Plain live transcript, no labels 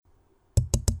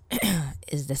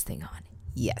Is this thing on?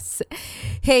 Yes.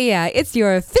 Hey, it's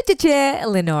your Fittiche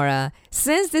Lenora.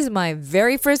 Since this is my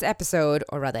very first episode,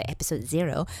 or rather episode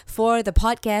 0, for the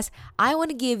podcast, I want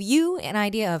to give you an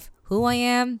idea of who I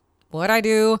am, what I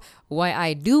do, why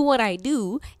I do what I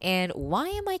do, and why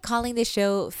am I calling this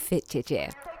show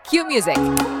Fittiche. Cue music.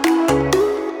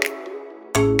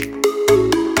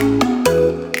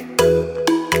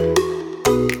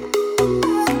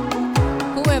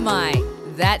 Who am I?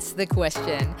 That's the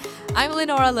question. I'm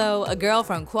Lenora Low, a girl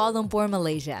from Kuala Lumpur,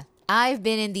 Malaysia. I've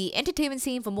been in the entertainment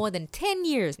scene for more than 10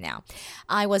 years now.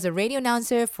 I was a radio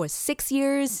announcer for 6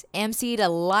 years, emceed a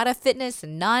lot of fitness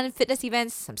and non-fitness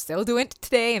events. I'm still doing it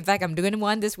today. In fact, I'm doing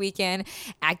one this weekend.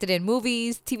 Acted in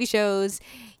movies, TV shows.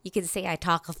 You can say I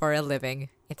talk for a living.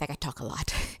 In fact, I talk a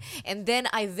lot. And then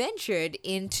I ventured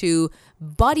into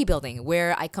bodybuilding,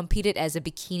 where I competed as a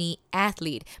bikini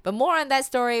athlete. But more on that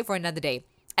story for another day.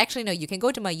 Actually, no, you can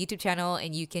go to my YouTube channel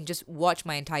and you can just watch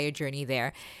my entire journey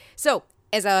there. So,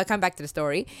 as I come back to the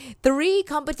story, 3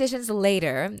 competitions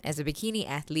later, as a bikini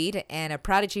athlete and a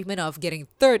proud achievement of getting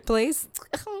 3rd place,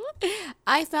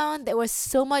 I found there was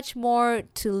so much more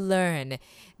to learn,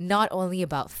 not only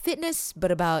about fitness, but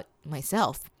about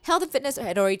myself. Health and fitness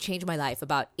had already changed my life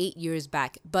about 8 years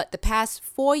back, but the past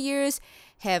 4 years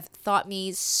have taught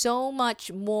me so much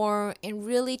more and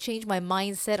really changed my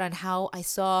mindset on how I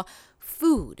saw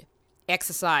food,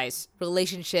 exercise,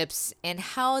 relationships, and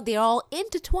how they all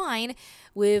intertwine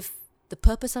with the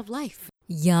purpose of life.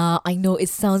 Yeah, I know it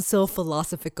sounds so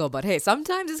philosophical, but hey,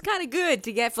 sometimes it's kind of good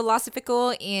to get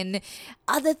philosophical in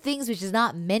other things which is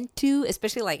not meant to,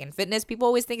 especially like in fitness. People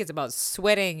always think it's about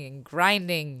sweating and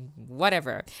grinding,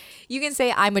 whatever. You can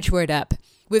say I matured up.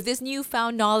 With this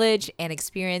newfound knowledge and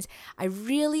experience, I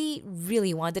really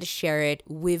wanted to share it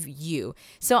with you.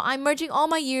 So I'm merging all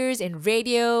my years in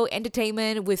radio,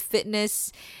 entertainment with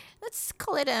fitness. Let's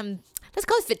call it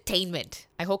fitainment.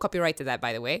 I hold copyright to that,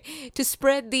 by the way, to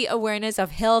spread the awareness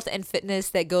of health and fitness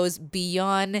that goes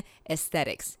beyond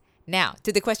aesthetics. Now,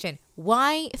 to the question,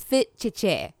 why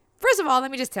Fittiche? First of all,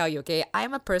 let me just tell you, okay,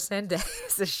 I'm a person that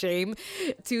is ashamed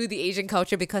to the Asian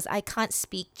culture because I can't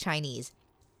speak Chinese.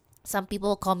 Some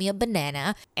people call me a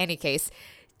banana. Any case,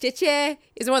 Chiche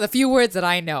is one of the few words that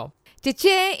I know.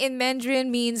 Chiche in Mandarin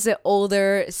means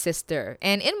older sister.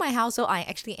 And in my household, I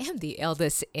actually am the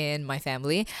eldest in my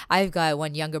family. I've got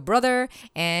one younger brother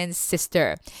and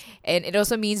sister. And it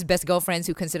also means best girlfriends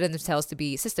who consider themselves to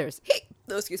be sisters. Hey,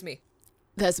 excuse me.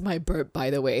 That's my burp, by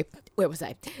the way. Where was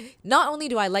I? Not only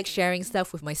do I like sharing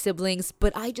stuff with my siblings,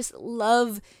 but I just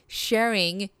love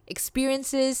sharing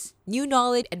experiences, new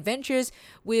knowledge, adventures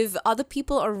with other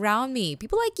people around me.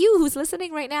 People like you who's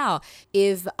listening right now.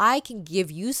 If I can give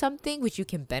you something which you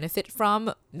can benefit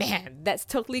from, man, that's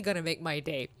totally gonna make my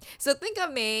day. So think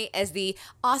of me as the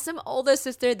awesome older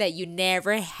sister that you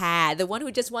never had. The one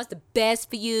who just wants the best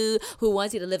for you, who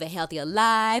wants you to live a healthier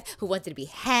life, who wants you to be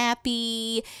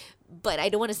happy. But I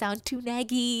don't want to sound too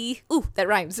naggy. Ooh, that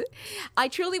rhymes. I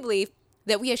truly believe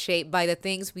that we are shaped by the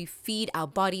things we feed our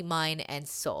body, mind, and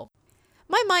soul.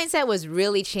 My mindset was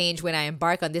really changed when I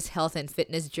embarked on this health and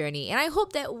fitness journey, and I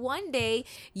hope that one day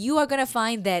you are going to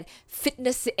find that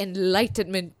fitness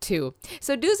enlightenment too.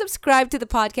 So do subscribe to the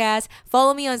podcast,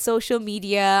 follow me on social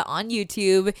media, on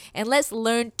YouTube, and let's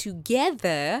learn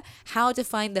together how to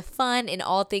find the fun in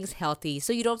all things healthy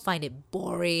so you don't find it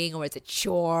boring or it's a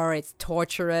chore, it's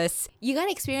torturous. You got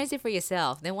to experience it for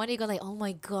yourself. Then one day you go like, oh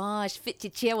my gosh,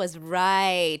 Fittiche was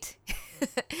right.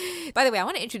 By the way, I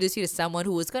want to introduce you to someone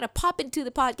who is going to pop into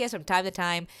the podcast from time to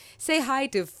time. Say hi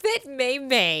to Fit May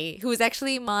May, who is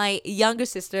actually my younger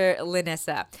sister,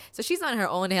 Linessa. So she's on her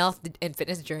own health and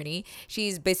fitness journey.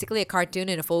 She's basically a cartoon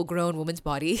in a full-grown woman's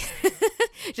body.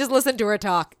 Just listen to her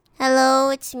talk.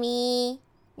 Hello, it's me,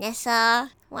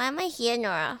 Nessa. Why am I here,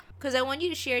 Nora? Because I want you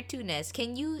to share too, Ness.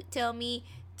 Can you tell me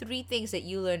 3 things that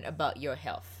you learned about your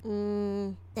health?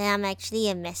 That I'm actually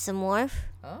a mesomorph.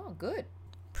 Oh, good.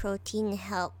 Protein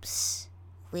helps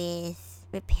with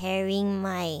repairing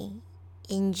my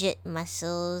injured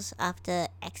muscles after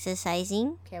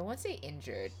exercising. Okay, I won't say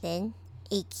injured. Then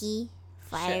achy,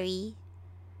 fiery,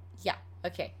 Yeah,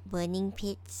 okay. burning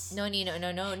pits. No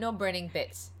burning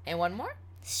pits. And one more?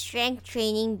 Strength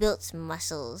training builds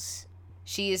muscles.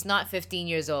 She is not 15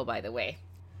 years old, by the way.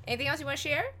 Anything else you want to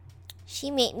share? She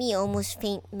made me almost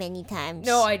faint many times.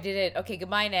 No, I didn't. Okay,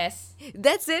 goodbye, Ness.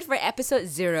 That's it for episode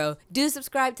 0. Do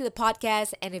subscribe to the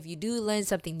podcast, and if you do learn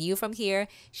something new from here,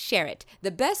 share it.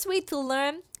 The best way to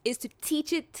learn is to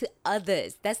teach it to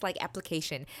others. That's like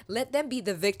application. Let them be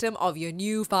the victim of your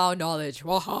newfound knowledge.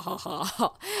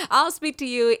 I'll speak to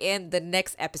you in the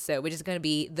next episode, which is going to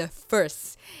be the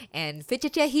first. And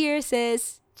Fittiche here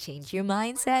says, Change your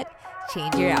mindset,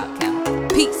 change your outcome.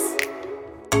 Peace.